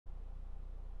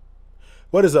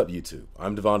What is up, YouTube?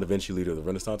 I'm DaVinci, leader of the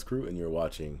Renaissance crew, and you're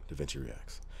watching DaVinci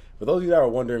Reacts. For those of you that are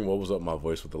wondering what was up with my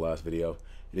voice with the last video,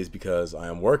 it is because I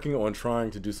am working on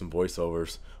trying to do some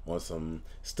voiceovers on some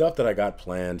stuff that I got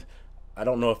planned. I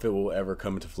don't know if it will ever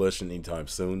come into fruition anytime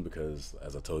soon because,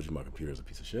 as I told you, my computer is a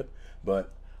piece of shit.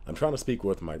 But I'm trying to speak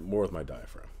more with my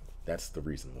diaphragm. That's the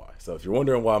reason why. So if you're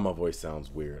wondering why my voice sounds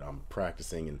weird, I'm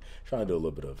practicing and trying to do a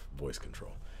little bit of voice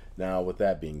control. Now, with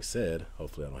that being said,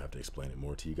 hopefully I don't have to explain it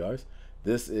more to you guys.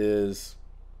 This is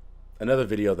another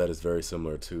video that is very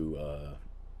similar to,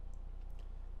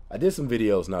 I did some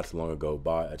videos not too long ago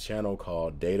by a channel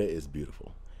called Data is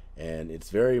Beautiful. And it's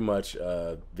very much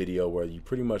a video where you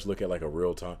pretty much look at like a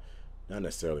real time, not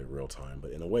necessarily real time,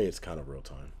 but in a way it's kind of real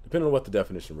time, depending on what the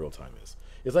definition of real time is.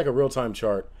 It's like a real time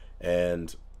chart,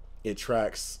 and it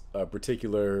tracks a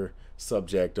particular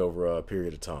subject over a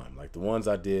period of time. Like the ones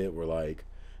I did were like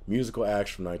musical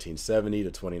acts from 1970 to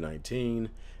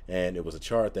 2019, and it was a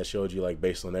chart that showed you like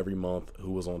based on every month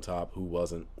who was on top, who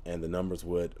wasn't, and the numbers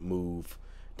would move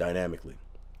dynamically.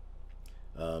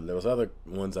 There was other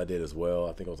ones I did as well.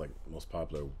 I think it was like most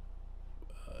popular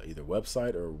either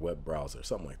website or web browser,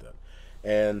 something like that.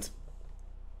 And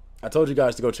I told you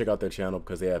guys to go check out their channel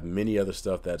because they have many other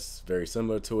stuff that's very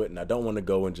similar to it, and I don't want to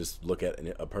go and just look at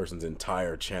a person's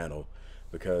entire channel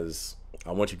because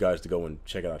I want you guys to go and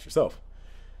check it out yourself.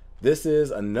 This is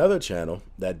another channel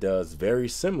that does very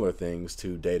similar things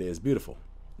to Data is Beautiful.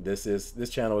 This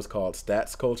channel is called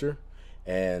StatsCulture,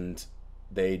 and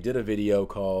they did a video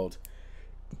called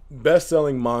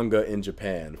Best-Selling Manga in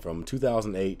Japan from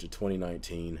 2008 to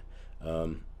 2019.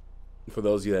 For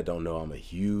those of you that don't know, I'm a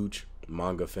huge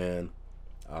manga fan.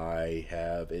 I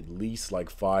have at least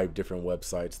like 5 different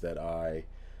websites that I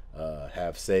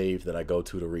have saved that I go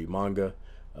to read manga.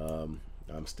 I'm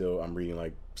reading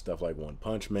like stuff like One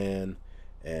Punch Man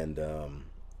and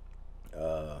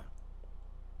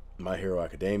My Hero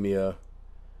Academia,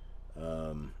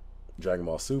 Dragon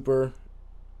Ball Super,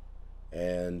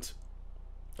 and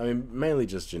I mean mainly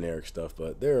just generic stuff,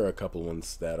 but there are a couple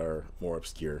ones that are more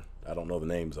obscure. I don't know the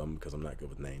names of them because I'm not good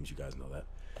with names, you guys know that.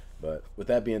 But with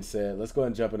that being said, let's go ahead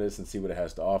and jump into this and see what it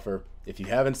has to offer. If you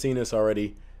haven't seen this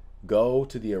already, go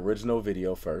to the original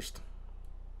video first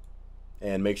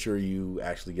and make sure you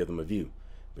actually give them a view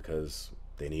because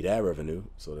they need ad revenue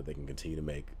so that they can continue to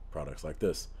make products like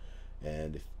this.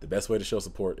 And the best way to show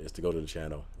support is to go to the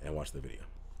channel and watch the video.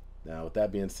 Now, with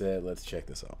that being said, let's check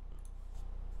this out.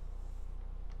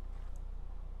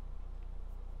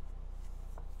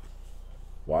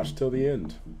 Watch till the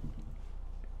end.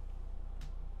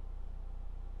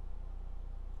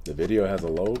 The video has a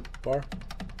load bar.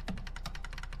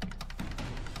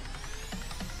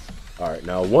 Alright,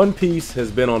 now One Piece has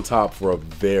been on top for a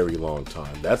very long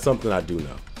time. That's something I do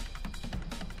know.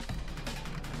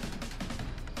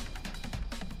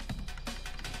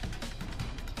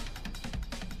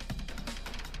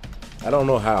 I don't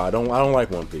know how. I don't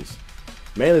like One Piece.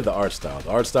 Mainly the art style.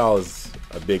 The art style is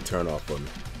a big turnoff for me.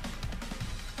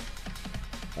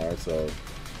 Alright, so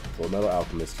Fullmetal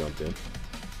Alchemist jumped in.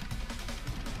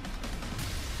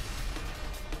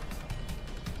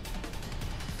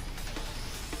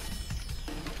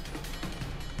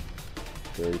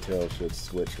 Fairy Tail should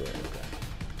switch right. Okay.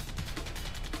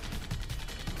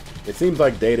 It seems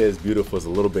like Data is Beautiful is a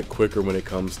little bit quicker when it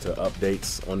comes to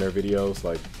updates on their videos,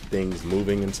 like things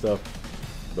moving and stuff.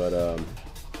 But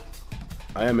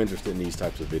I am interested in these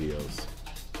types of videos.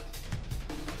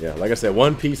 Yeah, like I said,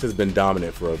 One Piece has been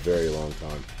dominant for a very long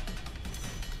time.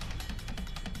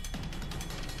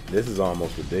 This is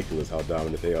almost ridiculous how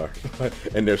dominant they are.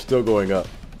 And they're still going up.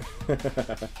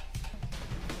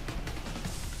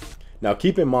 Now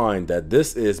keep in mind that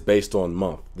this is based on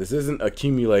month. This isn't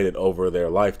accumulated over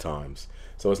their lifetimes.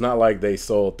 So it's not like they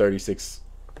sold 36,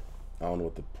 I don't know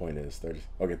what the point is,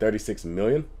 36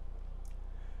 million.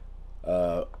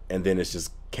 And then it's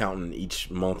just counting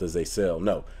each month as they sell.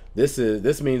 No, this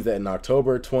means that in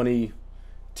October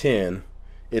 2010,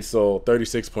 it sold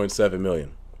 36.7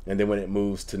 million. And then when it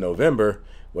moves to November,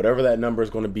 whatever that number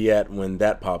is going to be at when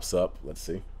that pops up, let's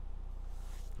see.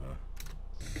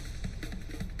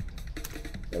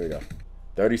 There we go.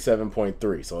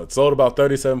 37.3. So it sold about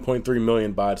 37.3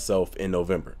 million by itself in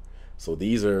November. So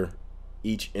these are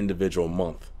each individual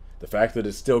month. The fact that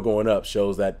it's still going up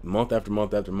shows that month after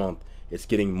month after month, it's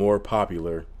getting more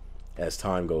popular as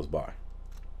time goes by.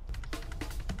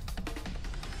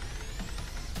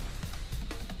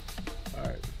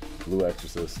 Alright. Blue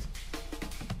Exorcist.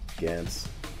 Gantz.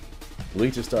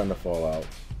 Bleach is starting to fall out.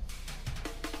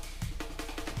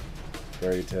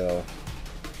 Fairy Tail.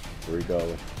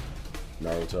 Rico,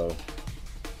 Naruto.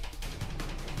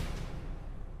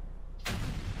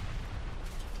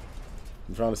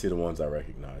 I'm trying to see the ones I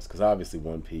recognize, because obviously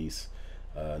One Piece,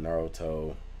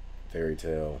 Naruto, Fairy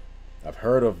Tail. I've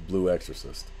heard of Blue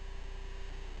Exorcist.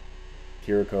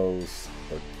 Kiriko's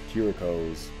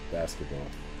Basketball,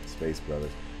 Space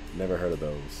Brothers. Never heard of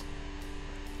those.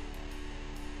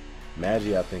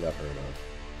 Magi, I think I've heard of.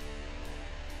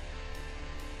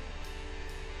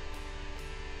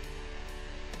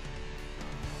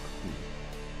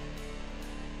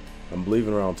 I'm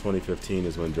believing around 2015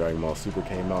 is when Dragon Ball Super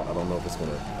came out. I don't know if it's going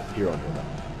to appear on here now.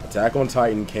 Attack on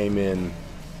Titan came in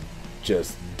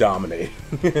just dominating.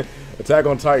 Attack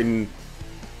on Titan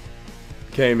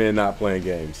came in not playing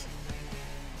games.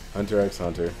 Hunter x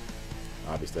Hunter.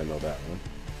 Obviously I know that one.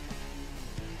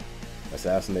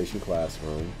 Assassination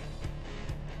Classroom.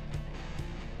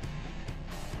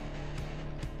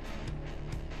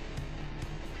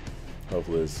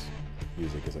 Hopefully this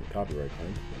music isn't copyright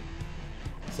claimed.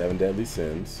 Seven Deadly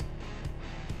Sins.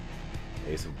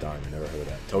 Ace of Diamond, never heard of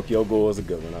that. Tokyo Ghoul is a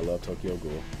good one. I love Tokyo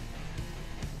Ghoul.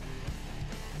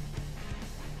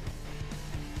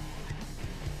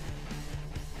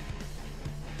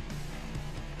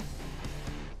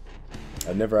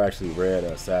 I've never actually read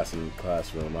Assassin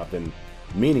Classroom. I've been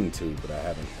meaning to, but I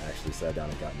haven't actually sat down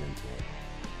and gotten into it.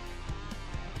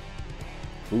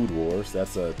 Food Wars,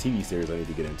 that's a TV series I need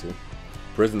to get into.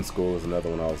 Prison School is another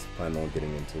one I was planning on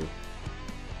getting into.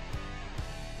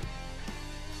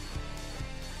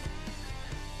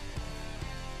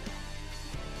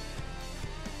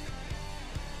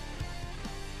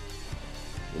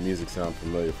 The music sounded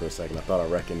familiar for a second. I thought I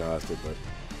recognized it, but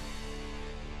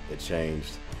it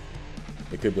changed.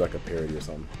 It could be like a parody or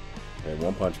something. And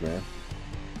One Punch Man.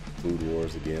 Food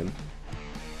Wars again.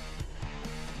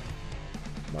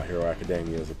 My Hero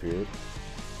Academia has appeared.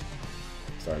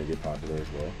 Starting to get popular as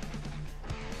well.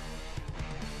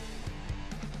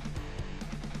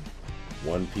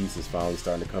 One Piece is finally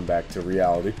starting to come back to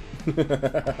reality.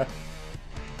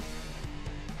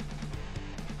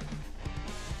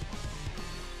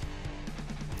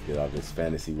 Get out of this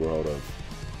fantasy world of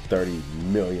 30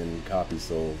 million copies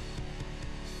sold.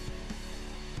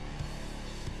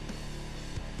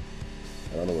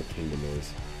 I don't know what Kingdom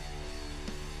is.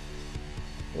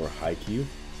 Or Haikyuu.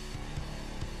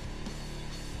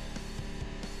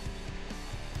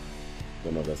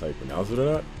 Don't know if that's how you pronounce it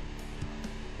or not.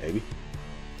 Maybe.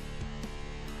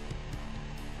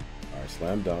 Alright,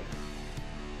 Slam Dunk.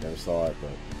 Never saw it, but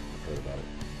I've heard about it.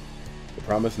 The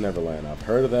Promised Neverland. I've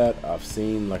heard of that. I've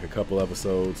seen like a couple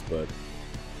episodes, but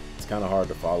it's kind of hard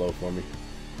to follow for me.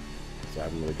 So I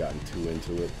haven't really gotten too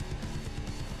into it.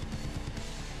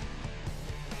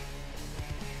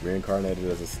 Reincarnated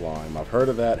as a Slime. I've heard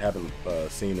of that, haven't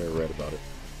seen or read about it.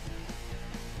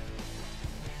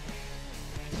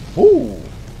 Ooh!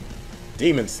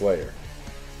 Demon Slayer.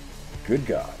 Good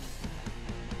God.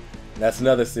 That's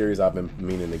another series I've been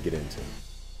meaning to get into.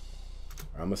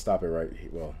 I'm going to stop it right here.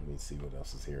 Well, let me see what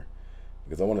else is here.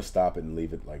 Because I want to stop it and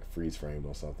leave it like freeze framed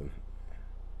or something.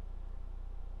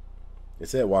 It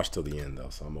said watch till the end though,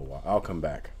 so I'll come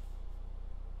back.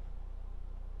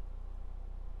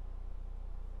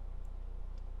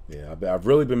 Yeah, I've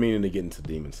really been meaning to get into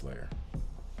Demon Slayer.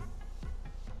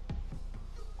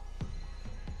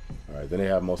 Alright, then they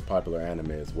have most popular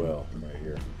anime as well, right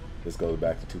here. This goes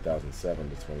back to 2007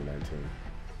 to 2019.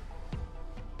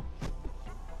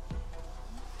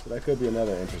 So that could be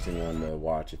another interesting one to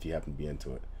watch if you happen to be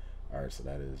into it. Alright, so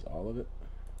that is all of it.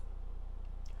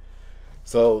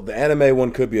 So the anime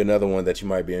one could be another one that you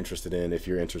might be interested in if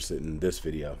you're interested in this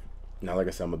video. Now, like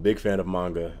I said, I'm a big fan of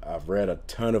manga. I've read a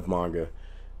ton of manga.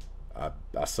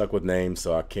 I suck with names,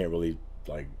 so I can't really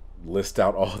like list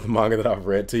out all the manga that I've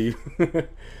read to you.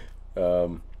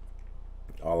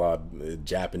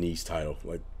 Japanese title,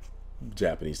 like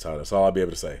Japanese title. That's all I'll be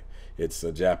able to say. It's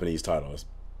a Japanese title.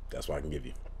 That's what I can give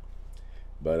you.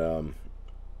 But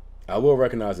I will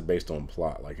recognize it based on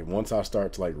plot. Like, if once I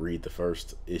start to like read the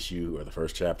first issue or the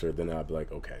first chapter, then I'll be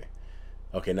like, okay,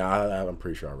 now I'm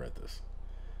pretty sure I read this.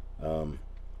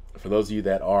 For those of you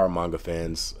that are manga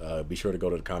fans, be sure to go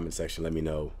to the comment section. Let me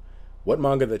know what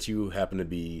manga that you happen to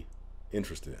be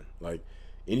interested in. Like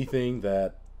anything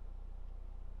that,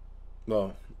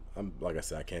 well, like I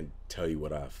said, I can't tell you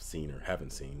what I've seen or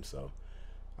haven't seen, so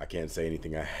I can't say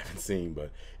anything I haven't seen.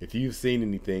 But if you've seen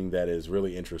anything that is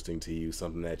really interesting to you,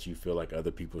 something that you feel like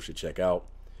other people should check out,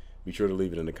 be sure to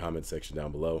leave it in the comment section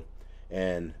down below.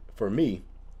 And for me,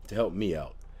 to help me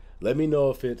out, let me know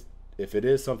if it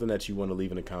is something that you want to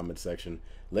leave in the comment section.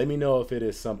 Let me know if it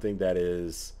is something that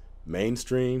is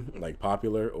mainstream, like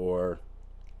popular, or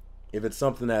if it's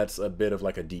something that's a bit of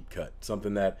like a deep cut,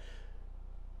 something that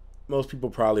most people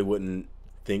probably wouldn't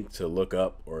think to look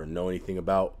up or know anything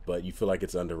about, but you feel like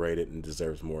it's underrated and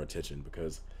deserves more attention,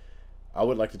 because I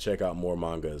would like to check out more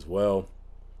manga as well.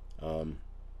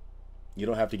 You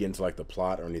don't have to get into like the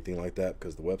plot or anything like that,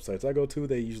 because the websites I go to,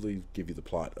 they usually give you the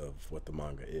plot of what the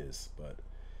manga is. But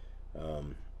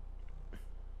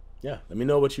yeah, let me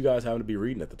know what you guys happen to be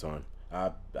reading at the time.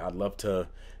 I'd love to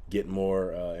get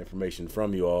more information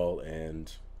from you all,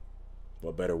 and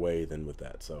what better way than with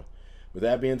that. So with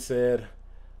that being said,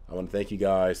 I want to thank you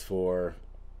guys for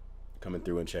coming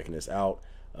through and checking this out.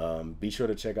 Be sure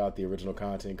to check out the original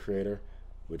content creator,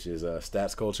 which is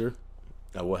StatsCulture.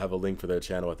 I will have a link for their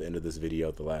channel at the end of this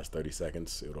video, the last 30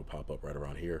 seconds. It'll pop up right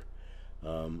around here.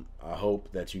 I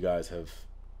hope that you guys have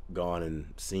gone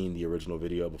and seen the original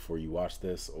video before you watch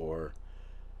this, or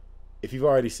if you've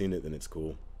already seen it, then it's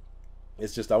cool.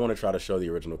 It's just I want to try to show the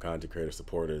original content creator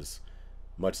support as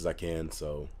much as I can.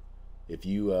 So if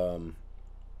you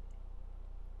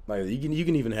like, you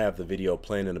can even have the video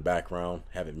playing in the background,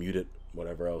 have it muted,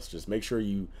 whatever else. Just make sure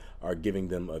you are giving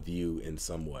them a view in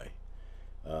some way.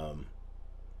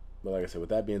 But like I said, with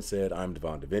that being said, I'm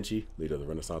DaVinci, leader of the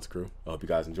Renaissance Crew. I hope you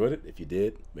guys enjoyed it. If you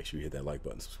did, make sure you hit that like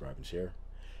button, subscribe, and share.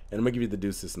 And I'm going to give you the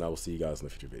deuces, and I will see you guys in a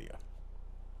future video.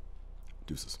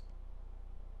 Deuces.